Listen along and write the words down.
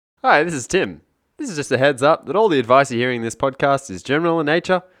Hi, this is Tim. This is just a heads up that all the advice you're hearing in this podcast is general in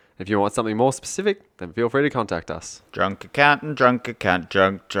nature. If you want something more specific, then feel free to contact us. Drunk accountant, drunk accountant,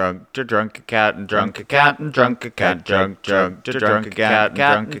 drunk to drunk accountant, drunk accountant, drunk accountant, drunk to drunk accountant,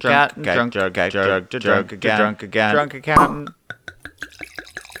 drunk accountant, drunk to drunk accountant, drunk accountant.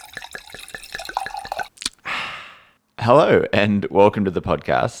 Hello and welcome to the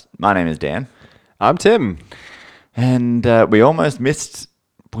podcast. My name is Dan, I'm Tim. and we almost missed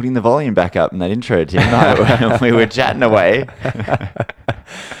putting the volume back up in that intro, Tim. We were chatting away.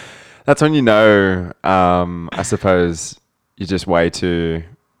 That's when you know, I suppose, you're just way too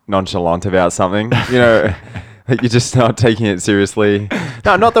nonchalant about something. You know, that you're just not taking it seriously.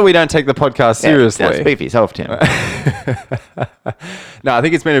 No, not that we don't take the podcast seriously. Yeah, speak for yourself, Tim. No, I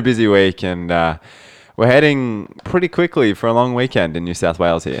think it's been a busy week, and we're heading pretty quickly for a long weekend in New South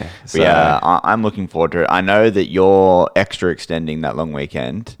Wales here. So, Yeah, I'm looking forward to it. I know that you're extra extending that long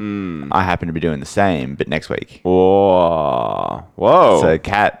weekend. I happen to be doing the same, but next week. Whoa. So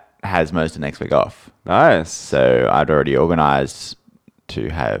Kat has most of next week off. Nice. So I'd already organised to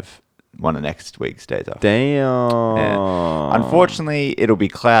have one of next week's days off. Damn. Yeah. Unfortunately, it'll be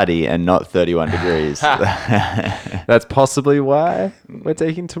cloudy and not 31 degrees. That's possibly why we're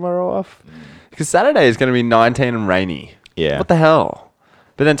taking tomorrow off. Because Saturday is going to be 19 and rainy. Yeah. What the hell?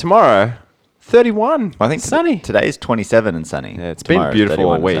 But then tomorrow, 31. I think sunny. Today's 27 and sunny. Yeah, it's been Tomorrow's beautiful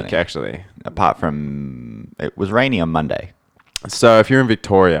all 31 and week, sunny. actually. Apart from, it was rainy on Monday. So if you're in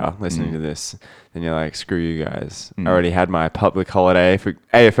Victoria listening to this, then you're like, screw you guys. I already had my public holiday for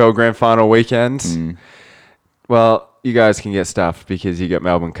AFL Grand Final weekend. Well, you guys can get stuffed because you get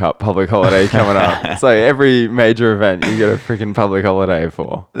Melbourne Cup public holiday coming up. It's like every major event you get a freaking public holiday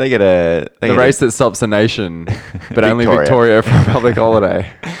for. They get a... The race that stops a nation, but only Victoria for a public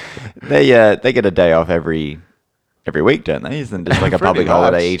holiday. They get a day off every week, don't they? Isn't it just like a Pretty public much.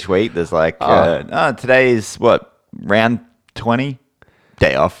 holiday each week? There's like, today's what, round 20?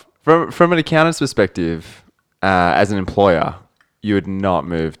 Day off. From an accountant's perspective, as an employer, you would not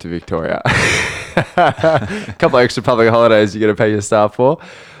move to Victoria. A couple of extra public holidays you got to pay your staff for.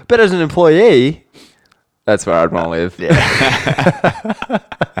 But as an employee, that's where I'd want to live. Yeah.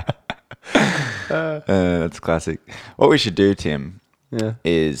 That's classic. What we should do, Tim, Yeah.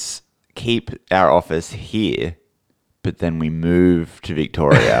 is keep our office here, but then we move to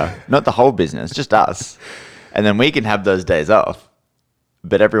Victoria. Not the whole business, just us. And then we can have those days off.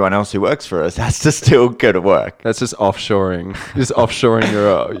 But everyone else who works for us has to still go to work. That's just offshoring. Just offshoring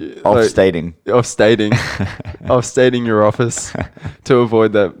your... Off-stating. Off-stating your office to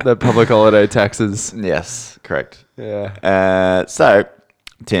avoid that public holiday taxes. Yes, correct. Yeah. So,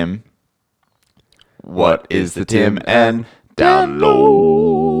 Tim, what is the Tim and Down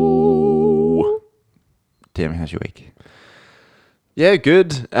Low? Tim, how's your week? Yeah,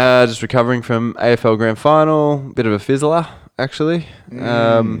 good. Just recovering from AFL Grand Final. Bit of a fizzler, actually.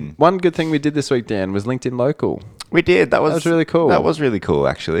 One good thing we did this week, Dan, was LinkedIn Local. We did. That was really cool. That was really cool,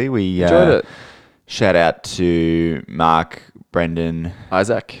 actually. We Enjoyed it. Shout out to Mark, Brendan,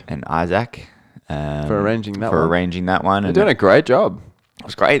 Isaac, and Isaac for arranging that one. They're And doing a great job. it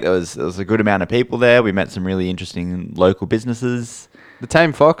was great. There was a good amount of people there. We met some really interesting local businesses. The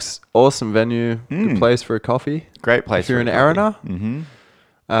Tame Fox, awesome venue. Good place for a coffee. Great place. If you're for in a coffee. Arana.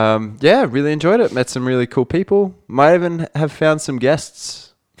 Mm-hmm. Yeah, really enjoyed it. Met some really cool people. Might even have found some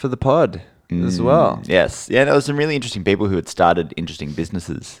guests for the pod as well. Yes. Yeah, there was some really interesting people who had started interesting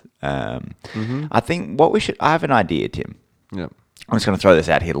businesses. I think I have an idea, Tim. Yeah. I'm just going to throw this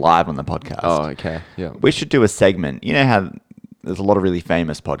out here live on the podcast. Oh, okay. Yeah. We should do a segment. You know how there's a lot of really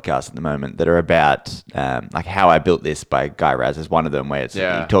famous podcasts at the moment that are about like How I Built This by Guy Raz is one of them, where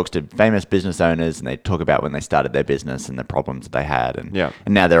he talks to famous business owners and they talk about when they started their business and the problems that they had. And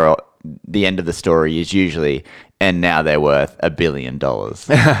now the end of the story is usually, and now they're worth $1 billion.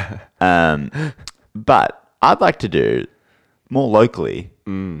 But I'd like to do more locally,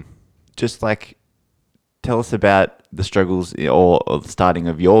 just like tell us about the struggles or the starting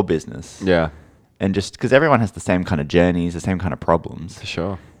of your business. Yeah. And just because everyone has the same kind of journeys, the same kind of problems. For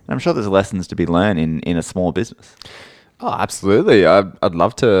sure. And I'm sure there's lessons to be learned in a small business. Oh, absolutely. I'd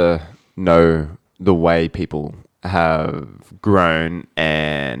love to know the way people have grown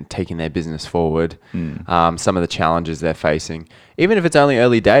and taken their business forward. Some of the challenges they're facing, even if it's only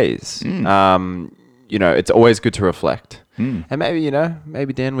early days. It's always good to reflect. And maybe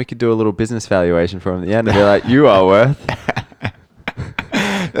Dan, we could do a little business valuation for him at the end and be like, you are worth.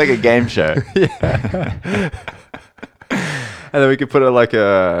 Like a game show. And then we could put it like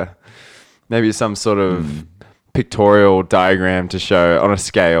maybe some sort of pictorial diagram to show on a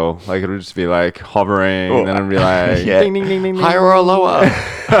scale. Like it'll just be like hovering, and then it'll be like ding, ding, ding, ding, ding. Higher or lower.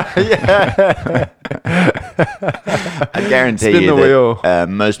 Yeah. I guarantee Spin you the wheel.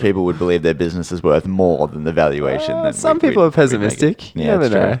 Most people would believe their business is worth more than the valuation. That Some people are pessimistic. You never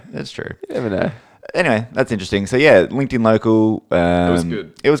know. That's true. You never know. Anyway, that's interesting. So yeah, LinkedIn Local. It was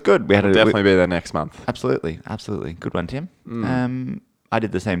good. It was good. We had Definitely be there next month. Absolutely. Good one, Tim. I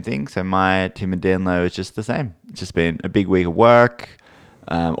did the same thing. So my Tim and Danlo is just the same. It's just been a big week of work,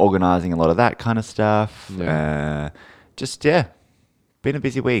 organising a lot of that kind of stuff. Yeah. Been a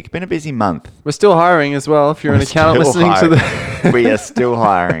busy week. Been a busy month. We're still hiring as well. If you're an accountant listening to the, we are still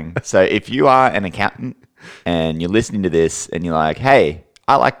hiring. So if you are an accountant and you're listening to this and you're like, hey,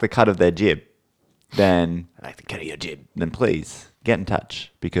 I like the cut of their jib, then I like the cut of your jib. Then please get in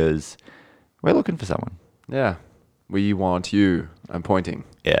touch because we're looking for someone. Yeah. We want you. I'm pointing.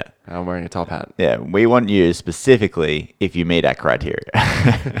 Yeah. I'm wearing a top hat. Yeah. We want you specifically if you meet our criteria.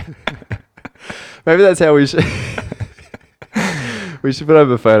 Maybe that's how we should. We should put up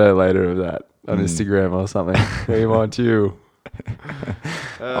a photo later of that on Instagram or something. We want you.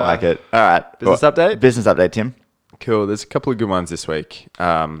 I like it. All right. Business update? Business update, Tim. Cool. There's a couple of good ones this week.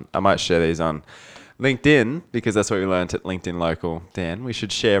 I might share these on LinkedIn because that's what we learned at LinkedIn Local. Dan, we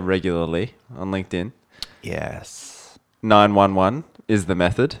should share regularly on LinkedIn. Yes. 911 is the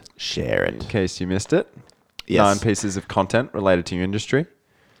method. Share it. In case you missed it. Yes. 9 pieces of content related to your industry.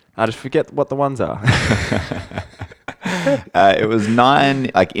 I just forget what the ones are. It was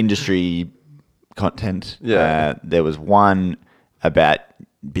 9 industry content. Yeah. There was one about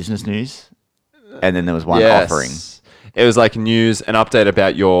business news, and then there was one offering. It was like news, an update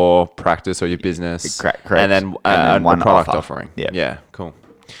about your practice or your business. Correct. And then one product offering. Yeah, cool.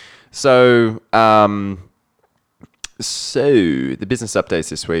 So, the business updates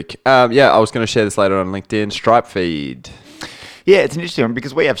this week. I was going to share this later on LinkedIn. Stripe feed. Yeah, it's an interesting one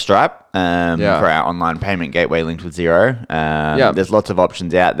because we have Stripe for our online payment gateway linked with Xero. There's lots of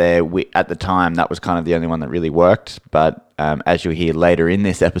options out there. At the time, that was kind of the only one that really worked. But as you'll hear later in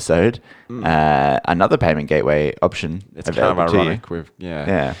this episode, another payment gateway option. It's kind of ironic.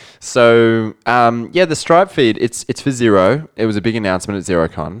 So, the Stripe feed, it's for Xero. It was a big announcement at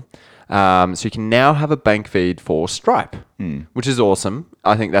XeroCon. So you can now have a bank feed for Stripe, which is awesome.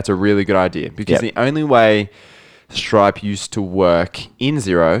 I think that's a really good idea because the only way Stripe used to work in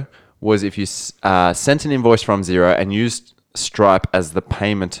Xero was if you sent an invoice from Xero and used Stripe as the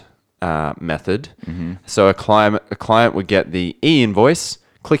payment method. So a client would get the e-invoice,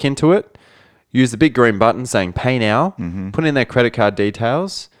 click into it, use the big green button saying pay now, put in their credit card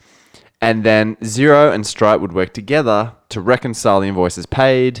details, and then Xero and Stripe would work together to reconcile the invoices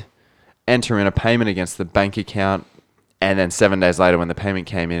paid, enter in a payment against the bank account, and then 7 days later, when the payment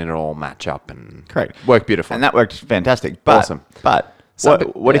came in, it'll all match up and work beautifully. And that worked fantastic. But, awesome. But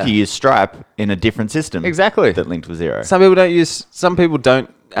what if you use Stripe in a different system? Exactly. That linked with Xero. Some people don't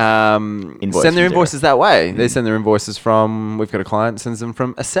send their invoices that way. They send their invoices from, we've got a client that sends them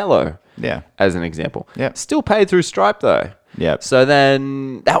from Acello. Yeah. As an example. Yeah. Still paid through Stripe though. Yeah. So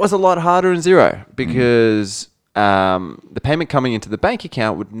then that was a lot harder in Xero because the payment coming into the bank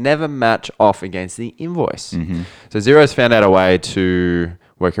account would never match off against the invoice. So Xero's found out a way to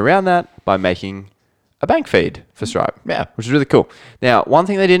work around that by making a bank feed for Stripe, which is really cool. Now, one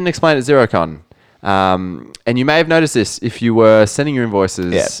thing they didn't explain at XeroCon, and you may have noticed this if you were sending your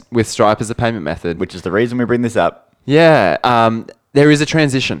invoices with Stripe as a payment method. Which is the reason we bring this up. Yeah, there is a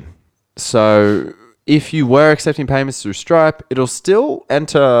transition. So if you were accepting payments through Stripe, it'll still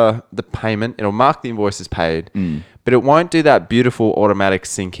enter the payment. It'll mark the invoices paid, but it won't do that beautiful automatic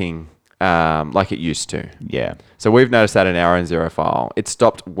syncing like it used to. Yeah. So we've noticed that in our own Xero file. It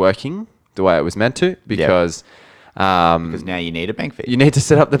stopped working the way it was meant to because now you need a bank feed. You need to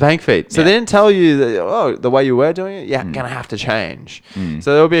set up the bank feed. So they didn't tell you that, the way you were doing it, going to have to change.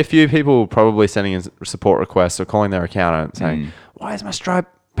 So there'll be a few people probably sending in support requests or calling their accountant saying, why is my Stripe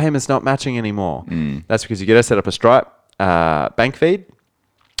payments not matching anymore? That's because you got to set up a Stripe bank feed,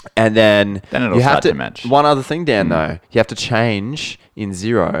 and then it'll start to match. One other thing, Dan, though, you have to change in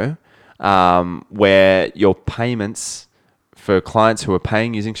Xero where your payments for clients who are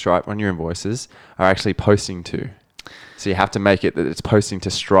paying using Stripe on your invoices are actually posting to. So you have to make it that it's posting to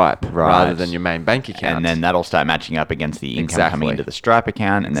Stripe rather than your main bank account. And then that'll start matching up against the income coming into the Stripe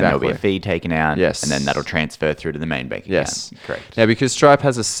account. And then there'll be a fee taken out. Yes. And then that'll transfer through to the main bank account. Yes. Correct. Now, because Stripe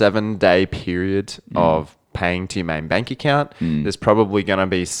has a 7-day period of paying to your main bank account, there's probably going to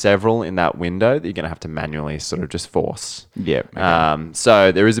be several in that window that you're going to have to manually sort of just force. Yeah. Okay.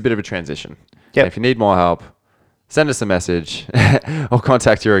 So there is a bit of a transition. Yep. And if you need more help, send us a message or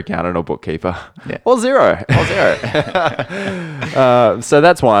contact your accountant or bookkeeper. Yeah. Or zero. So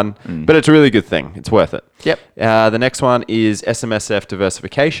that's one, but it's a really good thing. It's worth it. Yep. The next one is SMSF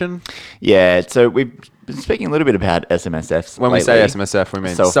diversification. Yeah, so we've been speaking a little bit about SMSFs. When lately. we say SMSF, we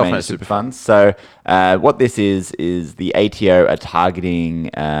mean self-managed super funds. So what this is the ATO are targeting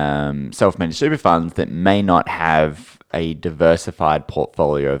self-managed super funds that may not have a diversified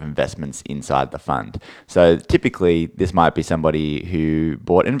portfolio of investments inside the fund. So typically, this might be somebody who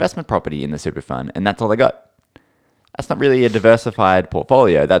bought investment property in the super fund, and that's all they got. That's not really a diversified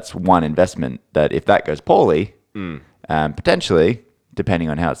portfolio. That's one investment that if that goes poorly, potentially, depending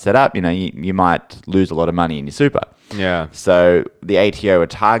on how it's set up, you might lose a lot of money in your super. Yeah. So the ATO are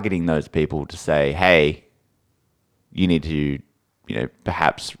targeting those people to say, hey, you need to,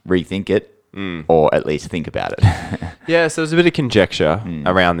 perhaps rethink it or at least think about it. Yeah, so there's a bit of conjecture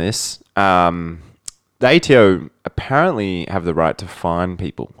around this. The ATO apparently have the right to fine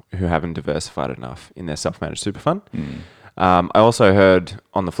people who haven't diversified enough in their self-managed super fund. I also heard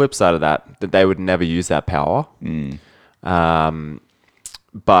on the flip side of that they would never use that power.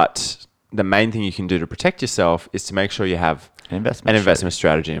 But the main thing you can do to protect yourself is to make sure you have an investment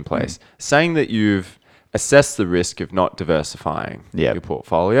strategy in place. Saying that you've assessed the risk of not diversifying your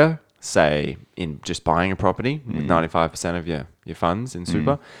portfolio, say in just buying a property with 95% of your funds in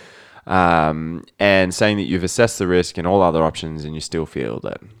super, and saying that you've assessed the risk and all other options and you still feel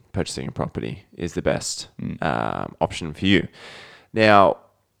that purchasing a property is the best option for you. Now,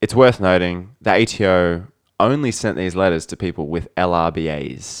 it's worth noting the ATO only sent these letters to people with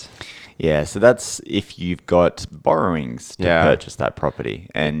LRBAs. Yeah, so that's if you've got borrowings to purchase that property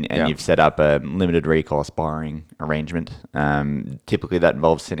and you've set up a limited recourse borrowing arrangement. Typically that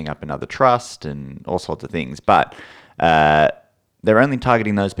involves setting up another trust and all sorts of things. But they're only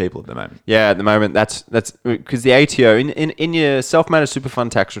targeting those people at the moment. Yeah, at the moment, that's because the ATO, in your self-managed super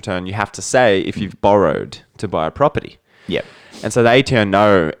fund tax return, you have to say if you've borrowed to buy a property. Yep. And so the ATO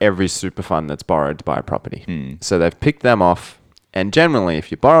know every super fund that's borrowed to buy a property. So they've picked them off. And generally,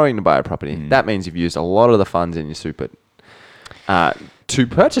 if you're borrowing to buy a property, that means you've used a lot of the funds in your super to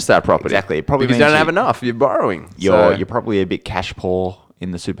purchase that property. Exactly. It probably because you don't have enough. You're borrowing. You're probably a bit cash poor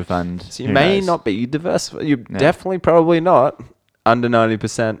in the super fund. So you may not be diversified. You're definitely probably not under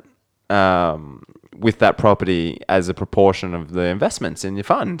 90% with that property as a proportion of the investments in your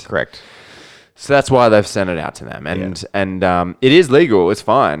fund. Correct. So that's why they've sent it out to them. And it is legal. It's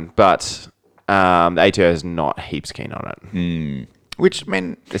fine. But the ATO is not heaps keen on it. Which, I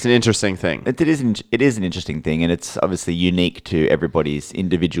mean, it's an interesting thing. It is an interesting thing, and it's obviously unique to everybody's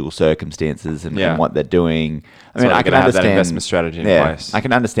individual circumstances and what they're doing. I mean, I can understand that investment strategy in place. I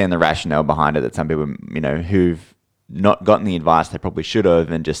can understand the rationale behind it that some people, who've not gotten the advice they probably should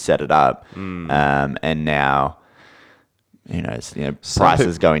have and just set it up, and now,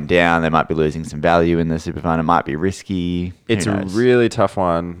 prices going down, they might be losing some value in the super fund. It might be risky. It's a really tough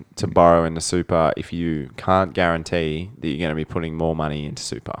one to borrow into super if you can't guarantee that you're going to be putting more money into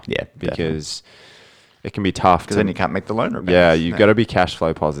super. Yeah, because it can be tough. Because then you can't make the loan repayments. Yeah, you've got to be cash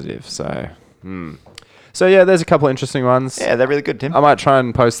flow positive. So, so yeah, there's a couple of interesting ones. Yeah, they're really good, Tim. I might try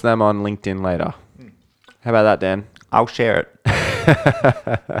and post them on LinkedIn later. How about that, Dan? I'll share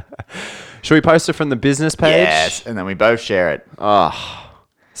it. Should we post it from the business page? Yes, and then we both share it. Oh,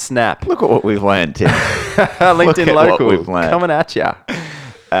 snap. Look at what we've learned, Tim. LinkedIn Local coming at ya.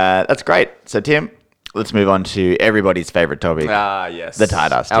 That's great. So, Tim, let's move on to everybody's favorite topic. Yes. The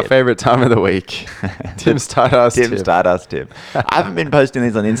tight ass tip. Our favorite time of the week. Tim's tight ass tip. Tim's tight ass tip. I haven't been posting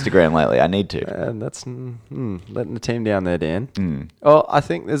these on Instagram lately. I need to. And that's letting the team down there, Dan. Oh, I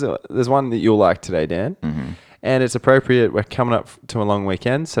think there's one that you'll like today, Dan. And it's appropriate. We're coming up to a long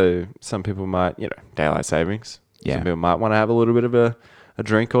weekend, so some people might, daylight savings. Yeah. Some people might want to have a little bit of a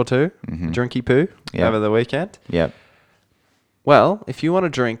drink or two, a drinky poo over the weekend. Yep. Well, if you want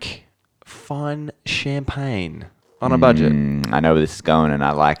to drink fine champagne on a budget. I know where this is going, and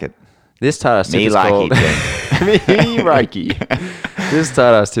I like it. This tight ass tip is called... Me likey. This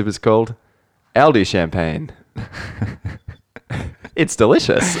tight ass tip is called Aldi champagne. It's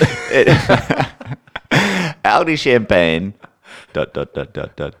delicious. Aldi champagne. ...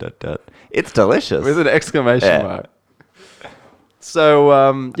 It's delicious. With an exclamation mark.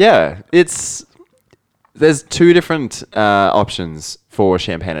 So, there's two different options for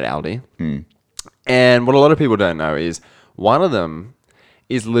champagne at Aldi. And what a lot of people don't know is one of them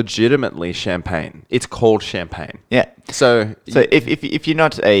is legitimately champagne. It's called champagne. Yeah. So if you're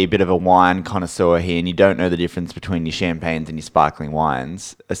not a bit of a wine connoisseur here and you don't know the difference between your champagnes and your sparkling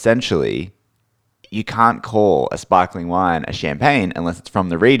wines, essentially you can't call a sparkling wine a champagne unless it's from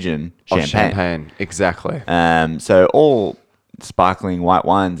the region Champagne. Exactly. So all sparkling white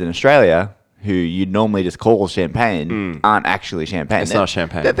wines in Australia, who you'd normally just call champagne, aren't actually champagne. It's not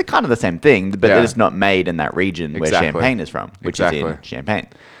champagne. They're kind of the same thing, but they're just not made in that region where Exactly. champagne is from, which is in Champagne.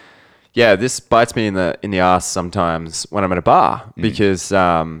 Yeah, this bites me in the ass sometimes when I'm at a bar because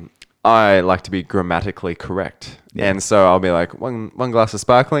I like to be grammatically correct. Yeah. And so I'll be like, one glass of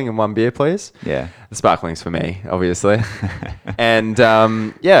sparkling and one beer, please. Yeah. The sparkling's for me, obviously. And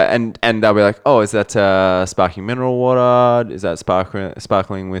and they'll be like, oh, is that sparkling mineral water? Is that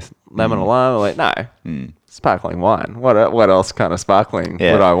sparkling with lemon or lime? I'm like, no. Sparkling wine. What else kind of sparkling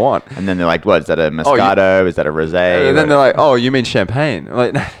would I want? And then they're like, what, is that a Moscato? Is that a Rosé? And then they're like, oh, you mean champagne? I'm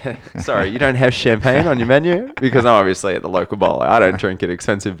like, no, sorry, you don't have champagne on your menu? Because I'm obviously at the local bar. I don't drink at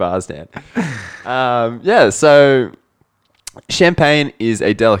expensive bars, Dan. So champagne is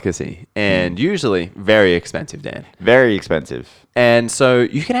a delicacy and usually very expensive, Dan. Very expensive. And so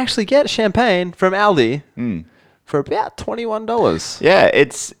you can actually get champagne from Aldi for about $21. Yeah,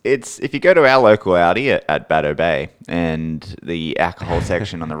 it's if you go to our local Aldi at Bateau Bay and the alcohol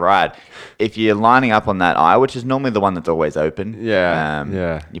section on the right, if you're lining up on that aisle, which is normally the one that's always open,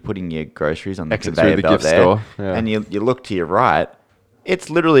 you're putting your groceries on the conveyor belt gift there, store, and you look to your right,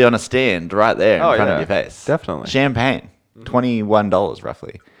 it's literally on a stand right there in front of your face. Definitely. Champagne, $21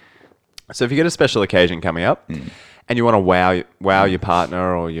 roughly. So if you get a special occasion coming up and you want to wow your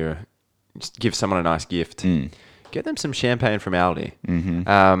partner or just give someone a nice gift, get them some champagne from Aldi.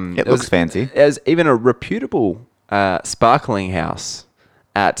 It looks fancy. There's even a reputable sparkling house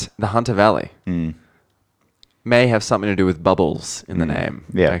at the Hunter Valley. May have something to do with bubbles in the name.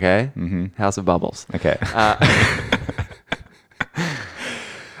 Yeah. Okay? House of Bubbles. Okay.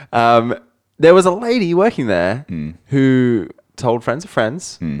 There was a lady working there who told friends of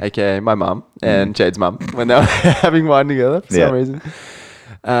friends, aka my mum and Jade's mum, when they were having wine together for some reason,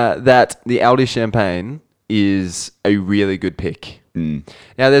 that the Aldi champagne is a really good pick. Now,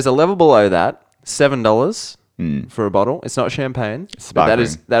 there's a level below that, $7 for a bottle. It's not champagne, but that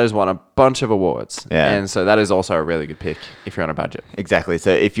has won a bunch of awards. Yeah. And so that is also a really good pick if you're on a budget. Exactly.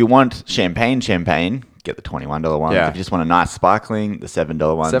 So if you want champagne, get the $21 ones. Yeah. If you just want a nice sparkling, the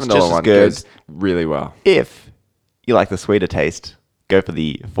 $7 ones. $7 just one as good. goes really well. If you like the sweeter taste, go for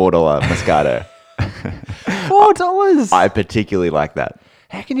the $4 Moscato. $4? I particularly like that.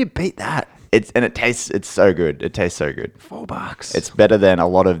 How can you beat that? It's so good. It tastes so good. $4. It's better than a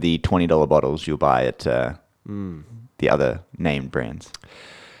lot of the $20 bottles you'll buy at the other named brands.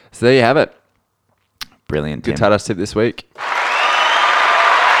 So there you have it. Brilliant. Good Tartas tip this week.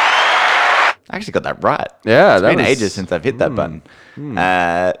 I actually got that right. Yeah, it's been ages since I've hit that button.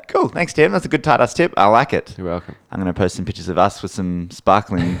 Cool. Thanks, Tim. That's a good Tartas tip. I like it. You're welcome. I'm going to post some pictures of us with some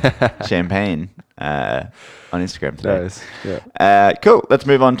sparkling champagne on Instagram today. Nice. Yeah. Cool. Let's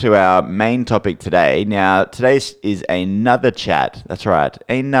move on to our main topic today. Now, today is another chat. That's right.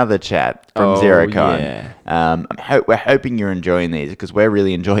 Another chat from Xerocon. Yeah. We're hoping you're enjoying these because we're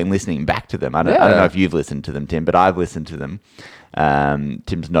really enjoying listening back to them. I don't know if you've listened to them, Tim, but I've listened to them.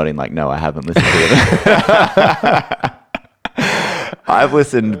 Tim's nodding like, no, I haven't listened to them. I've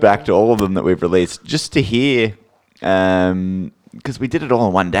listened back to all of them that we've released just to hear, because we did it all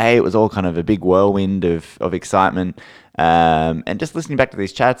in one day. It was all kind of a big whirlwind of excitement, and just listening back to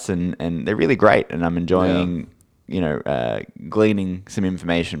these chats, and they're really great, and I'm enjoying, gleaning some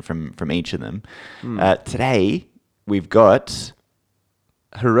information from each of them. Today, we've got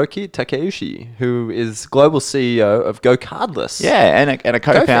Hiroki Takeuchi, who is global CEO of Go Cardless. Yeah, and a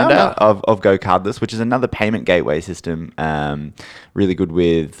co-founder of Go Cardless, which is another payment gateway system, really good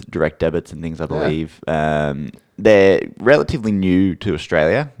with direct debits and things, I believe. They're relatively new to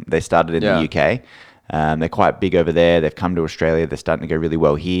Australia. They started in the UK. They're quite big over there. They've come to Australia. They're starting to go really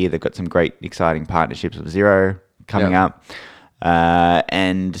well here. They've got some great, exciting partnerships with Xero coming up.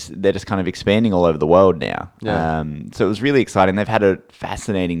 And they're just kind of expanding all over the world now. So it was really exciting. They've had a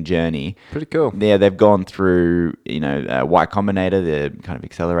fascinating journey. Pretty cool. Yeah, they've gone through, Y Combinator, the kind of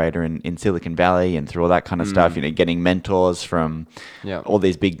accelerator in Silicon Valley, and through all that kind of stuff, getting mentors from all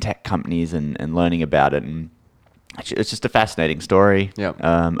these big tech companies and learning about it. And it's just a fascinating story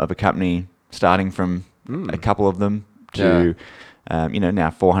of a company starting from a couple of them to... now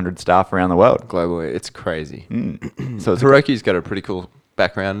 400 staff around the world. Globally, it's crazy. So Hiroki's got a pretty cool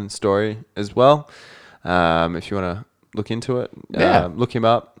background and story as well. If you want to look into it, look him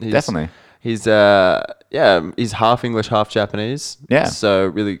up. Definitely. He's he's half English, half Japanese. Yeah. So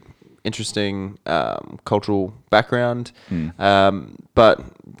really interesting cultural background. But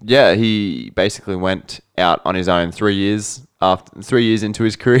yeah, he basically went out on his own 3 years into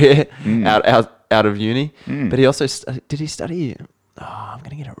his career out of uni. But he also did he study? Oh, I'm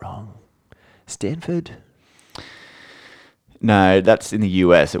going to get it wrong. Stanford. No, that's in the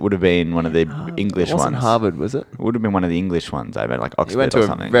US. It would have been one of the English it wasn't ones. Harvard, was it? It would have been one of the English ones. I bet, like Oxford He went to or a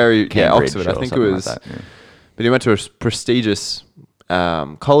something. Oxford. I think it was. Like that, yeah. But he went to a prestigious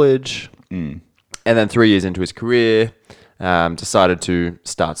college, and then 3 years into his career, decided to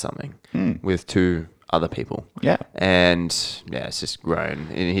start something with 2 other people. Yeah. And it's just grown.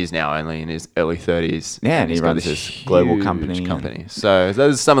 And he's now only in his early 30s. Yeah, and he he's got runs this global company. So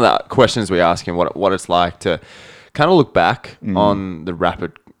those are some of the questions we ask him, what it's like to kind of look back on the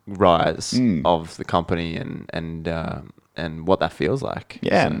rapid rise of the company and what that feels like.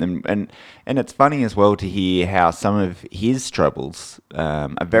 Yeah, So- and it's funny as well to hear how some of his troubles are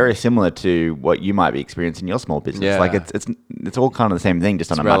very similar to what you might be experiencing in your small business. Yeah. Like it's all kind of the same thing,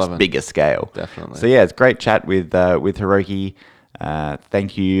 just on a relevant. much bigger scale. Definitely. So yeah, it's a great chat with Hiroki.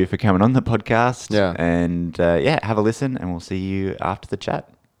 Thank you for coming on the podcast. Yeah. And have a listen, and we'll see you after the chat.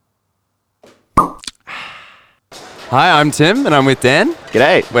 Hi, I'm Tim, and I'm with Dan.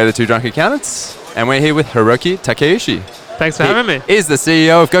 G'day. We're the 2 Drunk Accountants, and we're here with Hiroki Takeuchi. Thanks for having me. He's the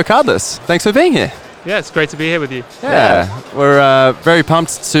CEO of GoCardless. Thanks for being here. Yeah, it's great to be here with you. Yeah, we're very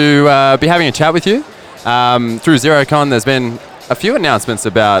pumped to be having a chat with you. Through XeroCon, there's been a few announcements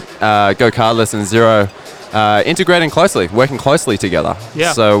about GoCardless and Xero integrating closely, working closely together.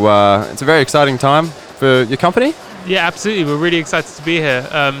 Yeah. So it's a very exciting time for your company. Yeah, absolutely. We're really excited to be here.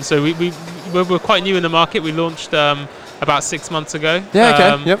 So we're quite new in the market. We launched about 6 months ago.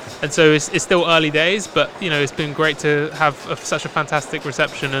 Yeah, okay, yep. And so it's still early days, but it's been great to have such a fantastic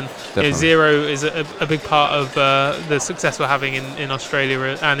reception. And Xero is a big part of the success we're having in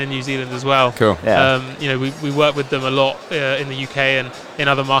Australia and in New Zealand as well. Cool. Yeah. We work with them a lot in the UK and in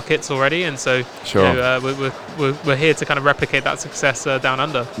other markets already, and so Sure. we're here to kind of replicate that success down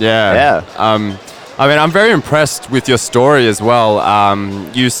under. Yeah. I mean, I'm very impressed with your story as well.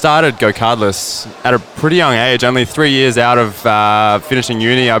 You started GoCardless at a pretty young age, only 3 years out of finishing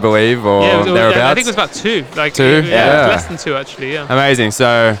uni, I believe, or thereabouts. I think it was about 2. Like 2? Yeah. Less than 2 actually. Yeah. Amazing.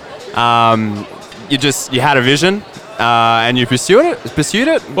 So you had a vision and you pursued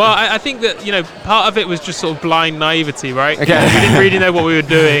it? Well, I think that part of it was just sort of blind naivety, right? Okay. We didn't really know what we were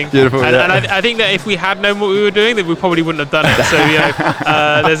doing. Beautiful. And, Yeah. and I think that if we had known what we were doing, then we probably wouldn't have done it.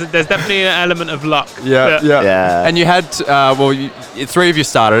 So there's definitely an element of luck. Yeah. And you had 3 of you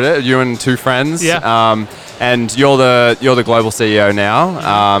started it, you and 2 friends. Yeah. And you're the global CEO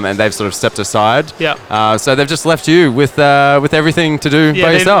now, and they've sort of stepped aside. Yeah. So they've just left you with everything to do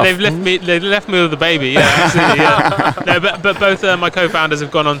by yourself. They've left me with the baby. Yeah, absolutely. Yeah. No, but both my co-founders have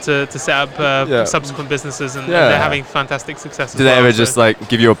gone on to set up subsequent businesses, and they're having fantastic success. Did they ever just like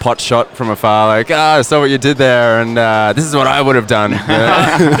give you a pot shot from afar, like, I saw what you did there, and this is what I would have done?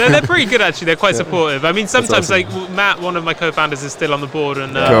 They're pretty good actually. They're quite supportive. I mean, sometimes awesome. like Matt, one of my co-founders, is still on the board,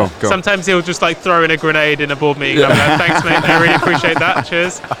 and Cool. sometimes he'll just like throw in a grenade in a board meeting. I'm like, thanks, mate. I really appreciate that.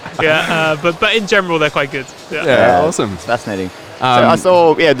 Cheers. Yeah, but in general, they're quite good. Yeah, awesome. It's fascinating. So I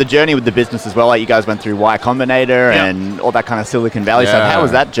saw the journey with the business as well. Like you guys went through Y Combinator and all that kind of Silicon Valley stuff. How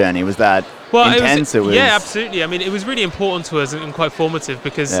was that journey? Was that intense? Yeah, absolutely. I mean, it was really important to us and quite formative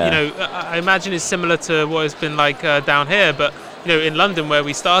because I imagine it's similar to what it's been like down here. But in London where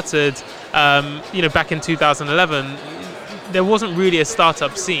we started, back in 2011. There wasn't really a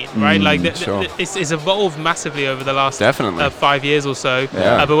startup scene, right? It's evolved massively over the last 5 years or so.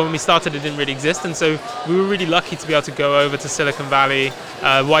 Yeah. But when we started, it didn't really exist, and so we were really lucky to be able to go over to Silicon Valley.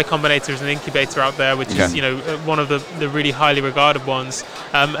 Y Combinator is an incubator out there, which is one of the really highly regarded ones,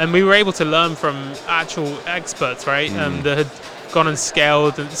 and we were able to learn from actual experts, right? That had gone and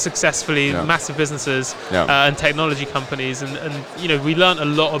scaled and successfully massive businesses and technology companies, and we learned a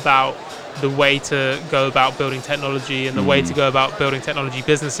lot about the way to go about building technology and the way to go about building technology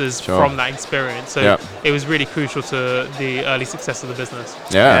businesses from that experience. So it was really crucial to the early success of the business.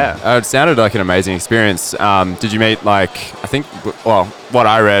 It sounded like an amazing experience. Did you meet what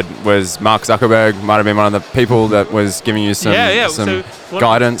I read was Mark Zuckerberg might have been one of the people that was giving you some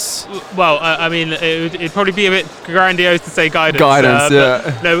guidance. Well, I mean, it'd probably be a bit grandiose to say guidance.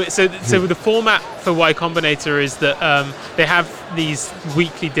 No, so the format for Y Combinator is that they have these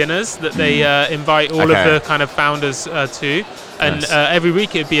weekly dinners that they invite all of the kind of founders to. And every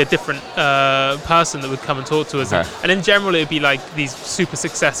week it'd be a different person that would come and talk to us. And in general, it'd be like these super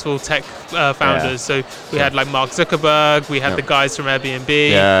successful tech founders. So we had like Mark Zuckerberg, we had the guys from Airbnb,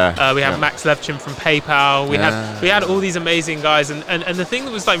 we had Max Levchin from PayPal. We had all these amazing guys. And the thing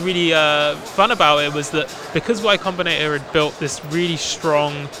that was like really fun about it was that because Y Combinator had built this really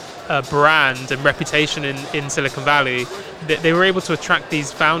strong brand and reputation in Silicon Valley, they were able to attract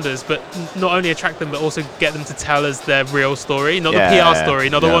these founders, but not only attract them, but also get them to tell us their real story, not the PR story,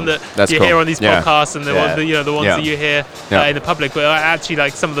 not the one that you hear on these podcasts and the ones that you hear in the public, but actually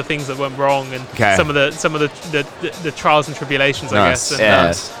like some of the things that went wrong and some of the trials and tribulations, I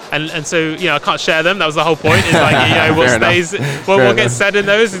guess. And so I can't share them. That was the whole point. Is like what gets said in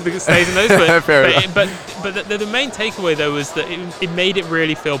those stays in those. But the main takeaway though was that it made it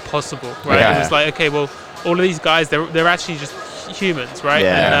really feel possible, right? It was like, okay, well, all of these guys, they're actually just humans, right?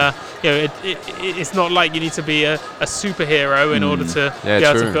 And it's not like you need to be a superhero in order to be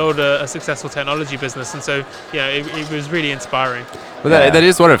able to build a successful technology business. And so it was really inspiring. Well, that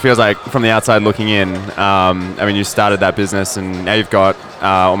is what it feels like from the outside looking in. I mean, you started that business and now you've got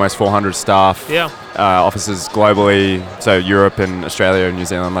almost 400 staff. Offices globally, so Europe and Australia and New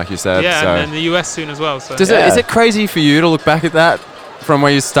Zealand, like you said. And the US soon as well. So. Is it crazy for you to look back at that from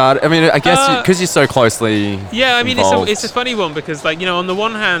where you started? I mean, I guess because you're so closely involved. It's a funny one because, like, on the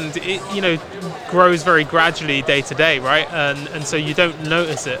one hand, it grows very gradually day to day, right? And so you don't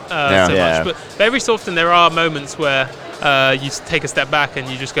notice it so much. But every so often there are moments where you take a step back and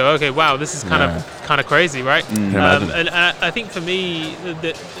you just go, okay, wow, this is kind of crazy, right? And I think for me,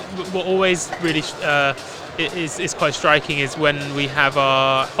 what always really is quite striking is when we have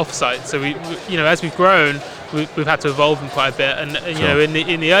our offsite. So we as we've grown, we've had to evolve them quite a bit. And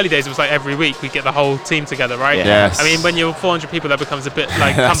in the early days, it was like every week we get the whole team together, right? Yes. I mean, when you're 400 people, that becomes a bit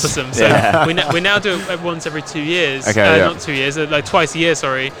like cumbersome. So we now do it once every 2 years. Not 2 years, like twice a year.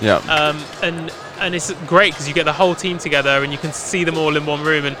 Sorry. And it's great because you get the whole team together and you can see them all in one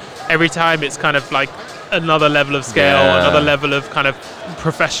room, and every time it's kind of like another level of scale, another level of kind of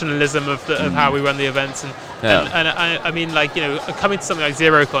professionalism of how we run the events. And I mean, like, coming to something like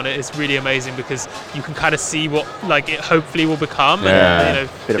ZeroCon, it's really amazing because you can kind of see what like it hopefully will become. And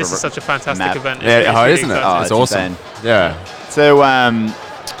this is such a fantastic event. Isn't it? Oh, it's awesome. Insane. Yeah. So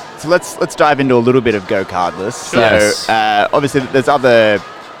let's dive into a little bit of Go Cardless. So obviously there's other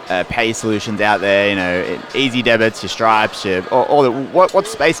pay solutions out there, easy debits, your Stripes, all the, what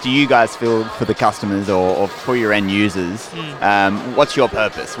space do you guys feel for the customers or for your end users? What's your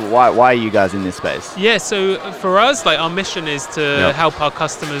purpose? Why are you guys in this space? Yeah, so for us, like, our mission is to help our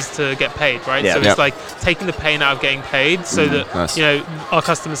customers to get paid, right? So it's like taking the pain out of getting paid so that our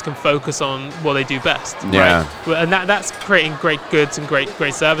customers can focus on what they do best, right? And that's creating great goods and great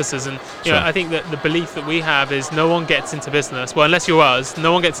services. And I think that the belief that we have is no one gets into business, well, unless you're us,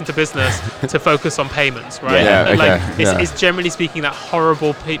 no one gets into business to focus on payments, right? It's generally speaking that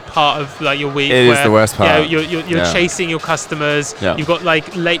horrible part of like your week. It is the worst part. You're chasing your customers. You've got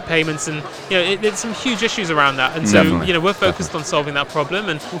like late payments, and there's some huge issues around that. And so we're focused on solving that problem.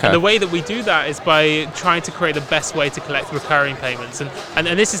 And the way that we do that is by trying to create the best way to collect recurring payments. And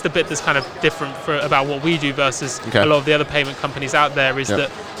this is the bit that's kind of different about what we do versus a lot of the other payment companies out there. Is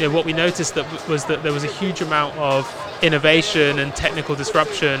that what we noticed was that there was a huge amount of innovation and technical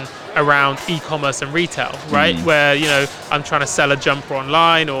disruption around e-commerce and retail, right? Where I'm trying to sell a jumper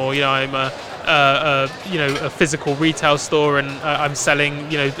online, or I'm a physical retail store and I'm selling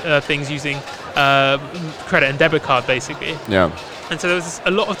things using credit and debit card, basically. And so there was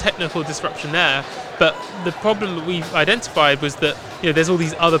a lot of technical disruption there, but the problem that we've identified was that there's all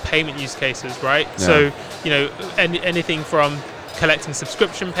these other payment use cases, right? So anything from collecting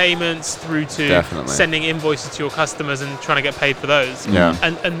subscription payments through to sending invoices to your customers and trying to get paid for those.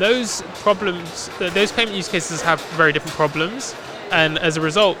 And those problems, those payment use cases have very different problems. And as a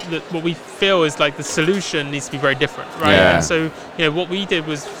result, what we feel is like the solution needs to be very different, right? And so, what we did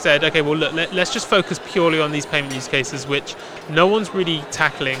was said, okay, well, look, let's just focus purely on these payment use cases, which no one's really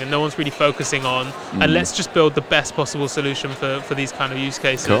tackling and no one's really focusing on, and let's just build the best possible solution for these kind of use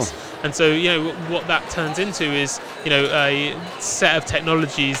cases. And so, what that turns into is, a set of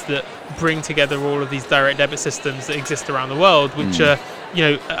technologies that bring together all of these direct debit systems that exist around the world, which are,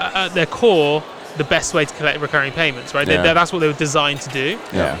 at their core, the best way to collect recurring payments, right? That's what they were designed to do,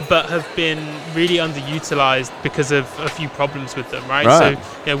 but have been really underutilized because of a few problems with them, right?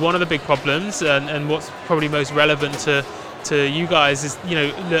 So, one of the big problems, and what's probably most relevant to you guys is,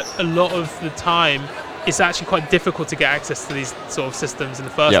 that a lot of the time, it's actually quite difficult to get access to these sort of systems in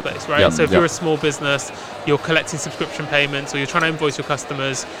the first place, right? So if you're a small business, you're collecting subscription payments, or you're trying to invoice your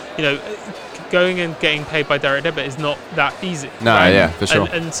customers, going and getting paid by direct debit is not that easy. For sure.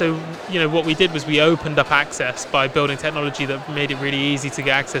 And so, what we did was we opened up access by building technology that made it really easy to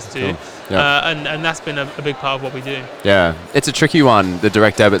get access to. And that's been a big part of what we do. Yeah, it's a tricky one, the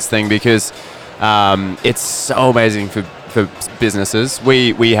direct debits thing, because it's so amazing for businesses.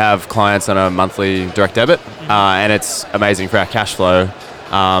 We have clients on a monthly direct debit, and it's amazing for our cash flow.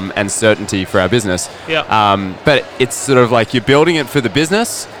 and certainty for our business. Yeah. But it's sort of like you're building it for the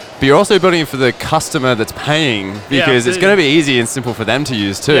business, but you're also building it for the customer that's paying, because it's going to be easy and simple for them to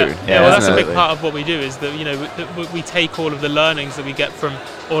use too. Well, that's a big part of what we do, is that, you know, we take all of the learnings that we get from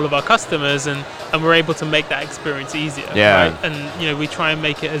all of our customers and we're able to make that experience easier. Right? And, you know, we try and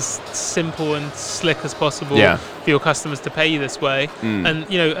make it as simple and slick as possible for your customers to pay you this way. And,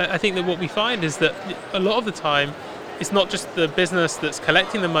 you know, I think that what we find is that a lot of the time, it's not just the business that's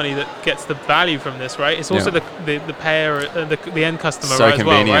collecting the money that gets the value from this, right? It's also the payer, the end customer, so as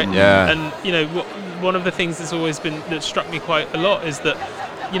well, right? Yeah. And, you know, one of the things that struck me quite a lot is that,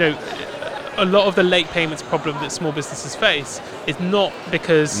 you know, a lot of the late payments problem that small businesses face is not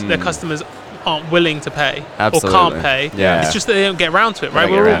because their customers aren't willing to pay or can't pay. It's just that they don't get around to it, right?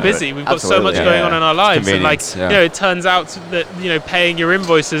 We're all busy. We've got so much going on in our lives, and like you know, it turns out that, you know, paying your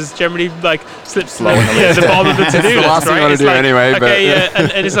invoices generally like slips to the bottom of the to-do list, last thing right? you want to do like, anyway. Okay,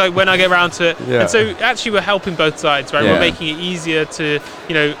 and it's like when I get around to it, and so actually we're helping both sides, right? We're making it easier to,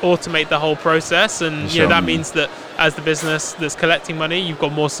 you know, automate the whole process, and you know, that means that as the business that's collecting money, you've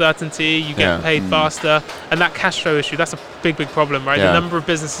got more certainty, you get paid faster, and that cash flow issue, that's a big problem, right? The number of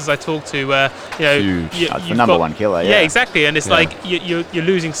businesses I talk to where, you know, that's the number one killer. Yeah, exactly. And it's like you're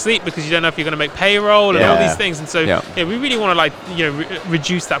losing sleep because you don't know if you're going to make payroll and all these things. And so we really want to, like, you know,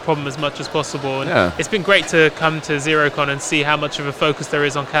 reduce that problem as much as possible. And it's been great to come to Xerocon and see how much of a focus there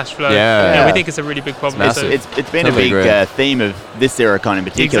is on cash flow. We think it's a really big problem. It's been a big theme of this Xerocon in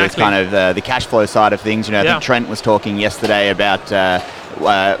particular. It's kind of the cash flow side of things. You know, I think Trent was talking yesterday about,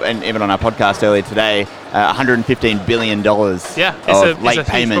 and even on our podcast earlier today, $115 billion of late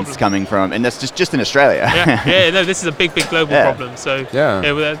payments coming from, and that's just in Australia. No, this is a big global problem. So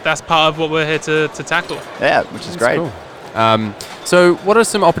that's part of what we're here to tackle. Yeah, which is great. Cool. So what are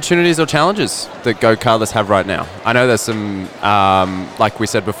some opportunities or challenges that Go Cardless have right now? I know there's some, like we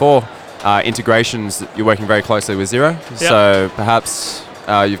said before, integrations. You're working very closely with Xero, so perhaps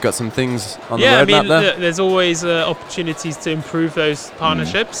you've got some things on the roadmap there? There's always opportunities to improve those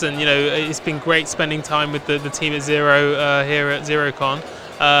partnerships, and, you know, it's been great spending time with the team at Xero here at Xerocon.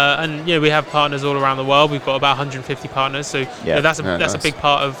 And, you know, we have partners all around the world. We've got about 150 partners, so you know, that's a big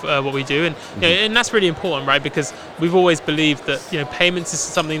part of what we do, and you know, and that's really important, right? Because we've always believed that, you know, payments is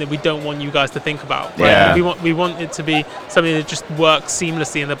something that we don't want you guys to think about. Right? We want it to be something that just works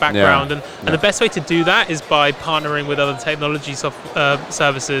seamlessly in the background, and the best way to do that is by partnering with other technology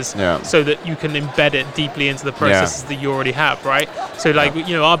services, so that you can embed it deeply into the processes that you already have, right? So, like,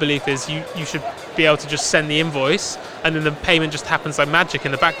 you know, our belief is you should be able to just send the invoice, and then the payment just happens like magic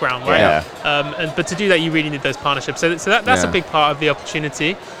in the background, right? But to do that, you really need those partnerships. So that's a big part of the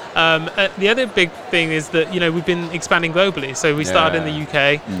opportunity. The other big thing is that, you know, we've been expanding globally. So we started in the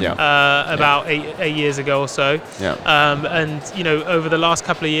UK about 8 years ago or so. And, you know, over the last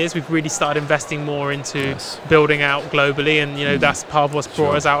couple of years, we've really started investing more into building out globally. And, you know, that's part of what's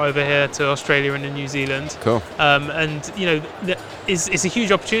brought us out over here to Australia and New Zealand. Cool. And, you know, it's a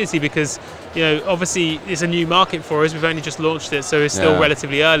huge opportunity because, you know, obviously it's a new market for us. We've only just launched it, so it's still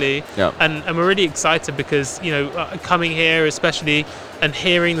relatively early. And we're really excited because, you know, coming here especially and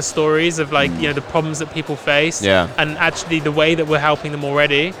hearing the stories of, like, you know, the problems that people face, and actually the way that we're helping them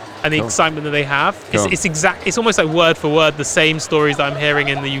already, and the excitement that they have, it's almost like word for word the same stories that I'm hearing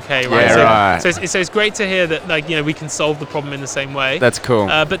in the UK, right? So it's great to hear that, like, you know, we can solve the problem in the same way. That's cool.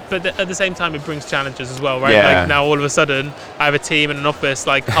 But at the same time, it brings challenges as well, right? Like, now all of a sudden I have a team and an office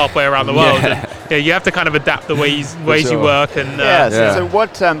like halfway around the world, and, you know, you have to kind of adapt the ways you work. And so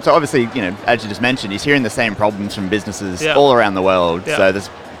what? So obviously, you know, as you just mentioned, he's hearing the same problems from businesses all around the world. So there's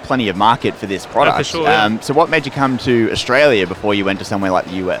plenty of market for this product. For sure, so what made you come to Australia before you went to somewhere like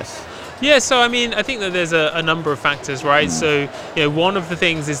the US? Yeah, so I mean, I think that there's a number of factors, right? So, you know, one of the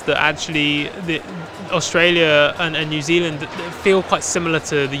things is that actually Australia and New Zealand feel quite similar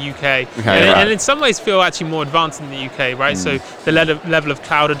to the UK, and in some ways feel actually more advanced than the UK, right? So the level of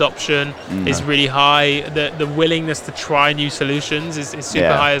cloud adoption is really high. The willingness to try new solutions is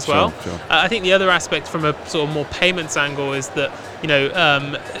super high as well. Sure. I think the other aspect from a sort of more payments angle is that, you know,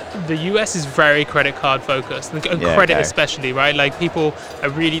 the US is very credit card focused, and credit especially, right? Like, people are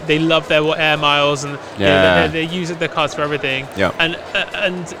really, they love their air miles, and you know, they use their cards for everything. And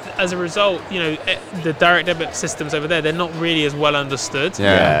as a result, you know, the direct debit systems over there, they're not really as well understood.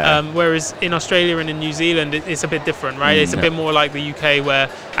 Whereas in Australia and in New Zealand, it's a bit different, right? It's a bit more like the UK, where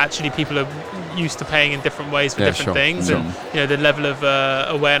actually people are used to paying in different ways for different things, and, you know, the level of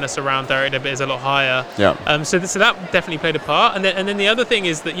awareness around direct debit is a lot higher. So that definitely played a part. And then the other thing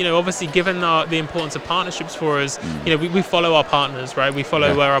is that, you know, obviously given the importance of partnerships for us, you know, we follow our partners, right? We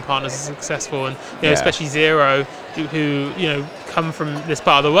follow where our partners are successful, and, you know, especially Xero, who come from this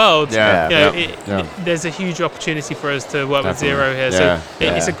part of the world, there's a huge opportunity for us to work with Xero here. So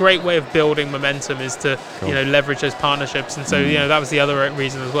it's a great way of building momentum, is to leverage those partnerships, and so that was the other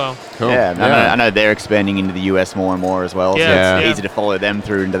reason as well. Cool. I know they're expanding into the US more and more as well. So it's easy to follow them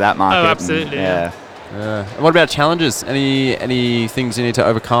through into that market. Oh, absolutely. And what about challenges? Any things you need to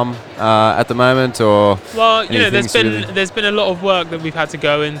overcome at the moment, or? Well, there's been a lot of work that we've had to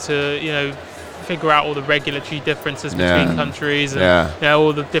go into, figure out all the regulatory differences between countries, and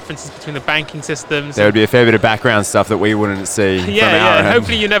all the differences between the banking systems. There would be a fair bit of background stuff that we wouldn't see.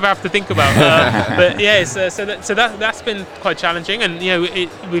 Hopefully you never have to think about. But that's been quite challenging, and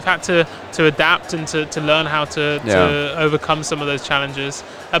we've had to adapt and to learn how to overcome some of those challenges.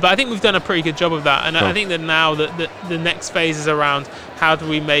 But I think we've done a pretty good job of that, and I think that now that the next phase is around how do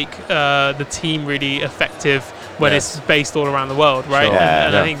we make the team really effective when it's based all around the world, right? Sure.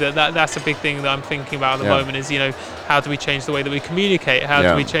 And I think that's a big thing that I'm thinking about at the moment is, how do we change the way that we communicate? How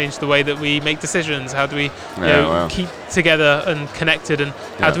do we change the way that we make decisions? How do we keep together and connected? And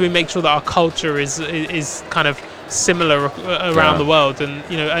how do we make sure that our culture is kind of similar around the world? And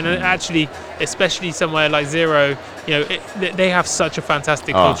and actually, especially somewhere like Xero, they have such a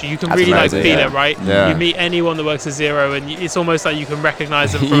fantastic culture. You can really feel it, right? You meet anyone that works at Xero, and it's almost like you can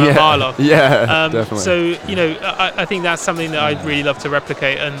recognize them from a mile off. Definitely. So I think that's something that I'd really love to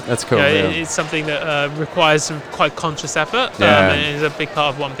replicate, and that's cool. It's something that requires some quite conscious effort, and is a big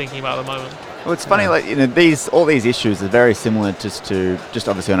part of what I'm thinking about at the moment. Well, it's funny, all these issues are very similar just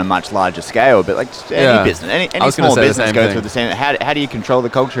obviously on a much larger scale, but any business, any small business goes through the same. How do you control the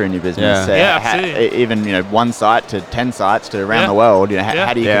culture in your business? Absolutely. Even one site to 10 sites to around the world.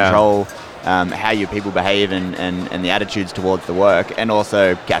 How do you control how your people behave and the attitudes towards the work, and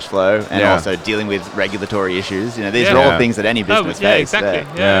also cash flow, and also dealing with regulatory issues. These are all things that any business faces.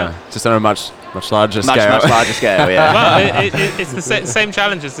 Exactly. Just on a much larger scale. Much larger scale, Well, it's the same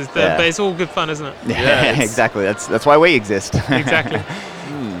challenges, but it's all good fun, isn't it? Yeah, exactly. That's why we exist. Exactly.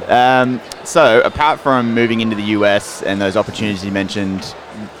 So, apart from moving into the US and those opportunities you mentioned,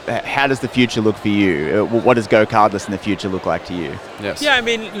 how does the future look for you? What does Go Cardless in the future look like to you? Yes. Yeah, I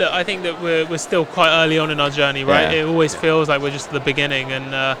mean, look, I think that we're still quite early on in our journey, right? It always feels like we're just at the beginning,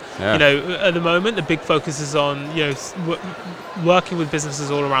 and at the moment, the big focus is on working with businesses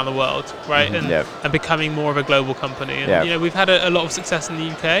all around the world, right? And becoming more of a global company. And we've had a lot of success in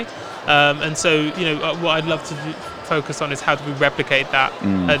the UK, and so what I'd love to focus on is how do we replicate that,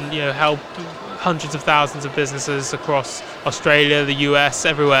 and help hundreds of thousands of businesses across Australia, the US,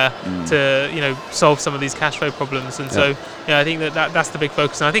 everywhere to solve some of these cash flow problems. And so I think that's the big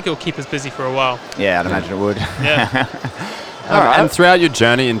focus, and I think it will keep us busy for a while. I'd imagine it would. All right. And throughout your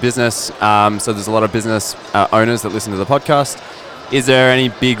journey in business, so there's a lot of business owners that listen to the podcast. Is there any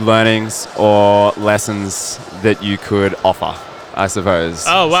big learnings or lessons that you could offer, I suppose?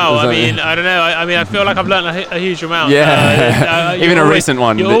 Oh, wow. I mean, I don't know. I feel like I've learned a huge amount. Even a recent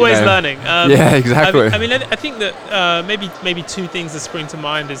one. You're always learning. Exactly. I think that maybe two things that spring to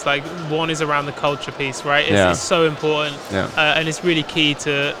mind is one is around the culture piece, right? It's so important, and it's really key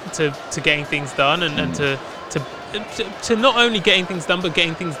to getting things done, and to not only getting things done, but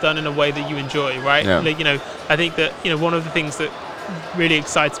getting things done in a way that you enjoy, right? I think that one of the things that really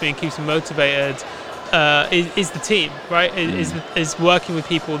excites me and keeps me motivated is the team, right? Is working with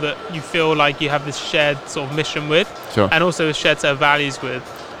people that you feel like you have this shared sort of mission with, and also a shared set of values with.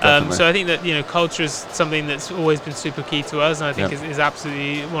 So I think that culture is something that's always been super key to us, and I think is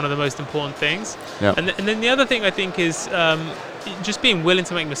absolutely one of the most important things. And then the other thing I think is just being willing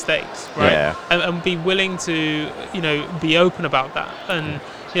to make mistakes, right? And be willing to be open about that. And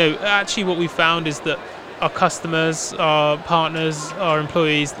actually what we found is that our customers, our partners, our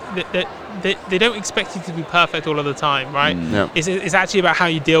employees, they don't expect you to be perfect all of the time, right? It's actually about how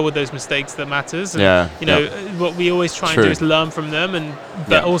you deal with those mistakes that matters. And, what we always try and do is learn from them,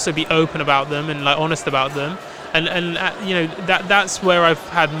 but also be open about them and honest about them. And that's where I've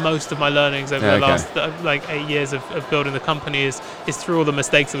had most of my learnings over the last 8 years of building the company is through all the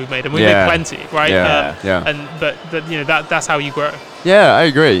mistakes that we've made, and we've made plenty, right? But that's how you grow. Yeah, I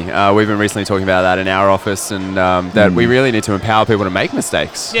agree. We've been recently talking about that in our office, and that we really need to empower people to make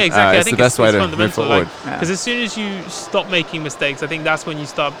mistakes. Yeah, exactly. I think the best way to move forward. Because as soon as you stop making mistakes, I think that's when you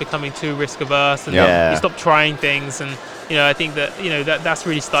start becoming too risk averse, and you stop trying things, and I think that that's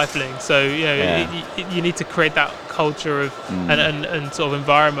really stifling. So you need to create that culture of and sort of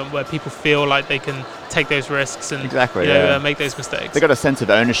environment where people feel like they can take those risks and make those mistakes. They've got a sense of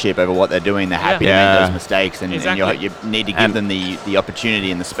ownership over what they're doing. They're happy to make those mistakes, and, you need to give them the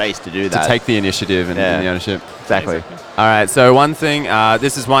opportunity and the space to do that. To take the initiative and the ownership. Exactly. All right, so one thing,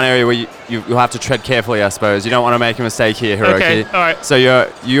 this is one area where you'll have to tread carefully, I suppose. You don't want to make a mistake here, Hiroki. Okay, all right. So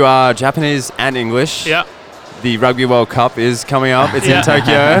you are Japanese and English. Yeah. The Rugby World Cup is coming up. It's in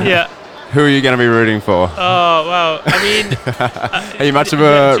Tokyo. Yeah. Who are you going to be rooting for? Oh, well, I mean... Are you much of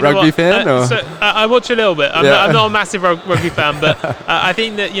a rugby fan? So, I watch a little bit. I'm not a massive rugby fan, but I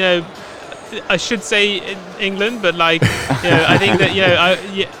think that, I should say England, but I think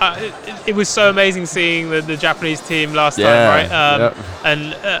that, it was so amazing seeing the Japanese team last time, right?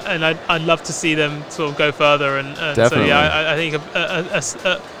 And I'd love to see them sort of go further. And Definitely. So, I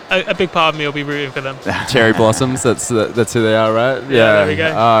think a big part of me will be rooting for them. Cherry Blossoms, that's who they are, right? Yeah, there we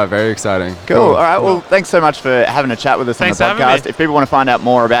go. Oh, very exciting. Cool. All right, well, thanks so much for having a chat with us on the podcast. If people want to find out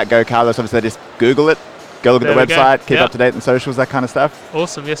more about Go Carlos, obviously just Google it, go look at the website, keep up to date on socials, that kind of stuff.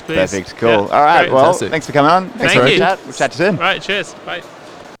 Awesome, yes please. Perfect, cool. All right, great. Well, thanks for coming on. Thanks for the chat. We'll chat to you soon. Right, cheers. Bye.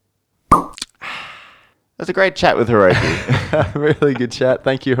 That's a great chat with Hiroki. Really good chat.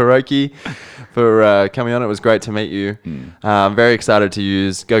 Thank you, Hiroki, for coming on. It was great to meet you. I'm very excited to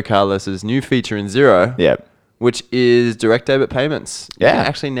use Go Carlos's new feature in Xero, which is direct debit payments. You can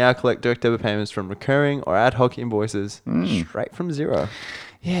actually now collect direct debit payments from recurring or ad hoc invoices straight from Xero.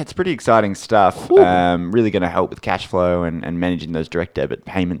 Yeah, it's pretty exciting stuff. Really going to help with cash flow and managing those direct debit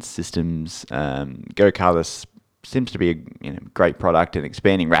payment systems. Go Carlos seems to be a great product and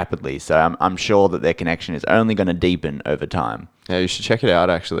expanding rapidly. So I'm sure that their connection is only going to deepen over time. Yeah, you should check it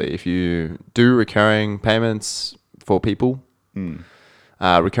out, actually. If you do recurring payments for people,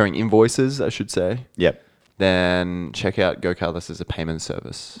 recurring invoices, I should say. Yep. Then check out Go Carlos as a payment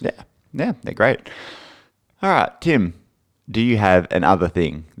service. Yeah, they're great. All right, Tim, do you have another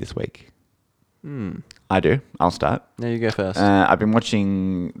thing this week? I do. I'll start. No, you go first. I've been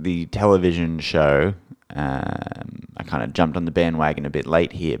watching the television show. I kind of jumped on the bandwagon a bit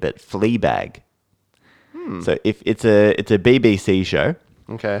late here, but Fleabag. So if it's a BBC show,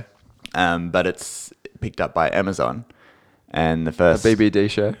 okay, but it's picked up by Amazon, and the first BBD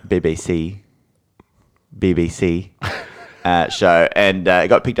show, BBC show, and it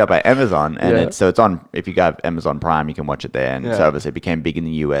got picked up by Amazon, and it's on. If you have Amazon Prime, you can watch it there, and so obviously it became big in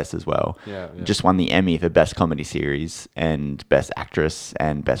the US as well. Just won the Emmy for Best Comedy Series and Best Actress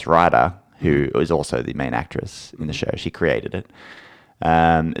and Best Writer, who is also the main actress in the show. She created it.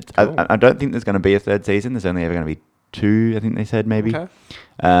 Cool. I don't think there's going to be a third season. There's only ever going to be 2, I think they said, maybe. Okay.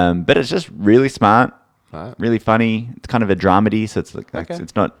 But it's just really smart, really funny. It's kind of a dramedy, so it's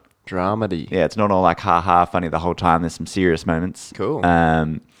it's not... Dramedy. Yeah, it's not all like ha-ha funny the whole time. There's some serious moments. Cool.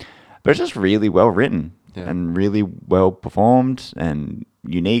 But it's just really well written and really well performed and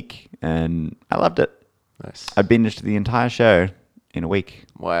unique, and I loved it. Nice. I binged the entire show in a week.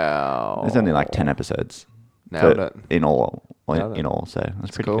 Wow. There's only like 10 episodes. Nailed it. In all, so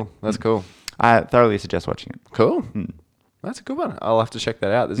that's pretty cool. good. That's cool. I thoroughly suggest watching it. Cool. That's a good one. I'll have to check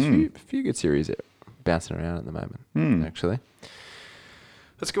that out. There's a few good series bouncing around at the moment, actually.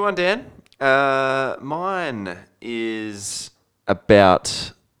 That's a good one, Dan. Mine is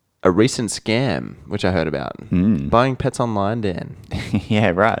about a recent scam, which I heard about. Buying pets online, Dan. Yeah,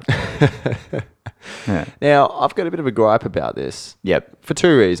 right. Now, I've got a bit of a gripe about this. Yep. For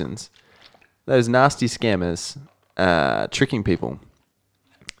 2 reasons. Those nasty scammers tricking people,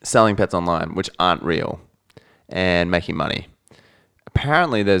 selling pets online, which aren't real, and making money.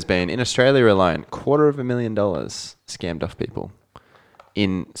 Apparently, there's been, in Australia alone, $250,000 scammed off people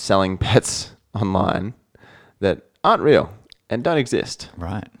in selling pets online that aren't real and don't exist.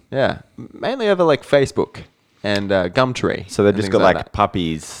 Right. Yeah. Mainly over like Facebook and Gumtree. So they've just got like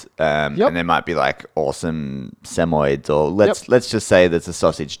puppies, and there might be like awesome Samoyeds, or let's just say there's a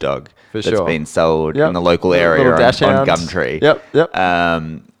sausage dog that's been sold in the local area on Gumtree. Yep.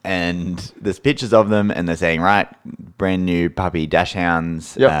 And there's pictures of them, and they're saying, right, brand new puppy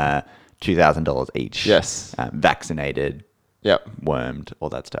dashhounds, $2,000 each. Yes. Vaccinated. Yep. Wormed, all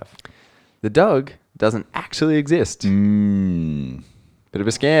that stuff. The dog doesn't actually exist. Bit of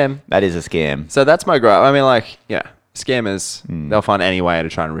a scam. That is a scam. So that's my gripe. I mean, like, scammers, they'll find any way to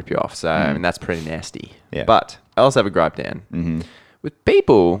try and rip you off. So, I mean, that's pretty nasty. Yeah. But I also have a gripe, Dan, with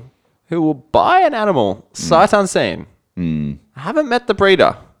people who will buy an animal sight unseen. Haven't met the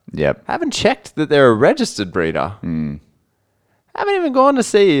breeder. Yep. Haven't checked that they're a registered breeder. Haven't even gone to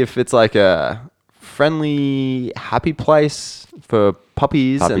see if it's like a friendly, happy place for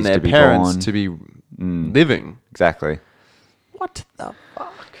puppies and their parents to be living. Exactly. What the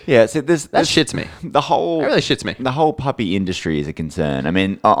fuck? Yeah, so that shits me. It really shits me. The whole puppy industry is a concern. I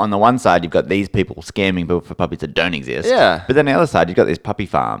mean, on the one side, you've got these people scamming people for puppies that don't exist. Yeah. But then on the other side, you've got these puppy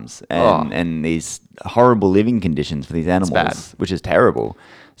farms and these horrible living conditions for these animals, which is terrible.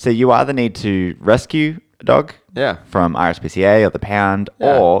 So you either need to rescue a dog from RSPCA or the pound,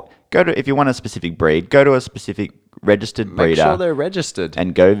 or if you want a specific breed, go to a specific registered breeder. Make sure they're registered.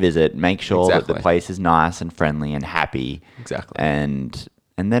 And go visit. Make sure that the place is nice and friendly and happy. Exactly. And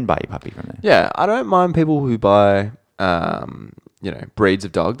then buy your puppy from there. Yeah, I don't mind people who buy, breeds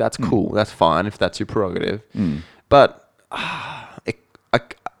of dog. That's cool. That's fine if that's your prerogative. But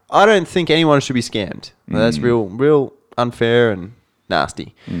I don't think anyone should be scammed. That's real unfair and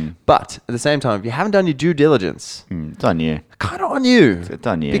nasty. But at the same time, if you haven't done your due diligence, it's on you. Kind of on you. It's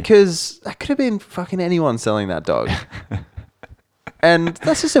on you. Because that could have been fucking anyone selling that dog. And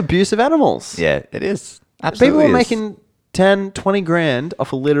that's just abuse of animals. Yeah, it is. Absolutely. People are making 10, 20 grand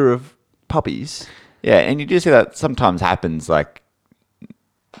off a litter of puppies. Yeah, and you do see that sometimes happens. Like,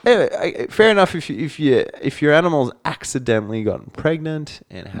 fair enough if your animal's accidentally gotten pregnant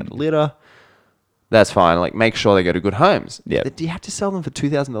and had a litter, that's fine. Like, make sure they go to good homes. Yeah. Do you have to sell them for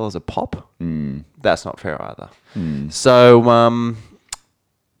 $2,000 a pop? That's not fair either. So,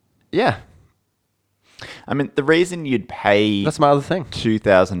 yeah. I mean, the reason you'd pay that's my other thing.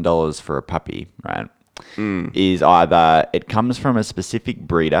 $2,000 for a puppy, right, is either it comes from a specific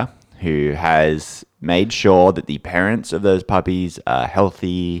breeder who has made sure that the parents of those puppies are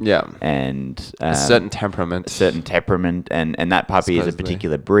healthy and a certain temperament, and that puppy is a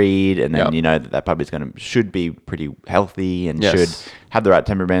particular breed, and then you know that puppy should be pretty healthy and should have the right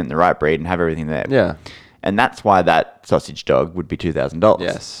temperament and the right breed and have everything there. Yeah. And that's why that sausage dog would be $2,000.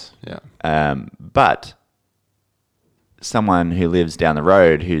 Yes. Yeah. But someone who lives down the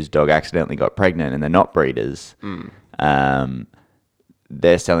road whose dog accidentally got pregnant and they're not breeders,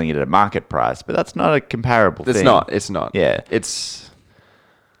 they're selling it at a market price, but that's not a comparable thing. It's not. Yeah. It's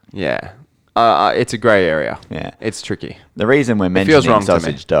a grey area. Yeah. It's tricky. The reason we're mentioning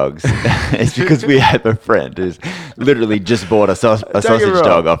sausage dogs is because we have a friend who's literally just bought a sausage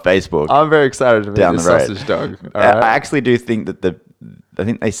dog off Facebook. I'm very excited to meet down this the road. sausage dog. I actually do think that I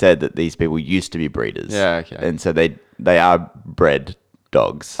think they said that these people used to be breeders. Yeah, okay. And so they are bred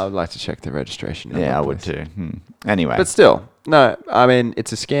dogs. I would like to check the registration. Yeah, I would too. Anyway. But still, no, I mean,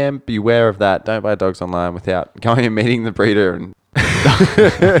 it's a scam. Beware of that. Don't buy dogs online without going and meeting the breeder. And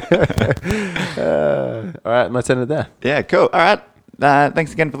all right, let's end it there. Yeah, cool. All right.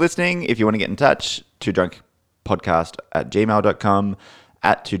 Thanks again for listening. If you want to get in touch, twodrunkpodcast@gmail.com,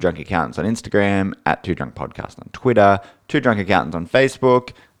 at Two Drunk Accountants on Instagram, at Two Drunk Podcast on Twitter, Two Drunk Accountants on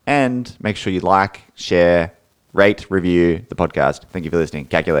Facebook, and make sure you like, share, rate, review the podcast. Thank you for listening.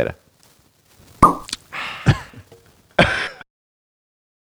 Calculator.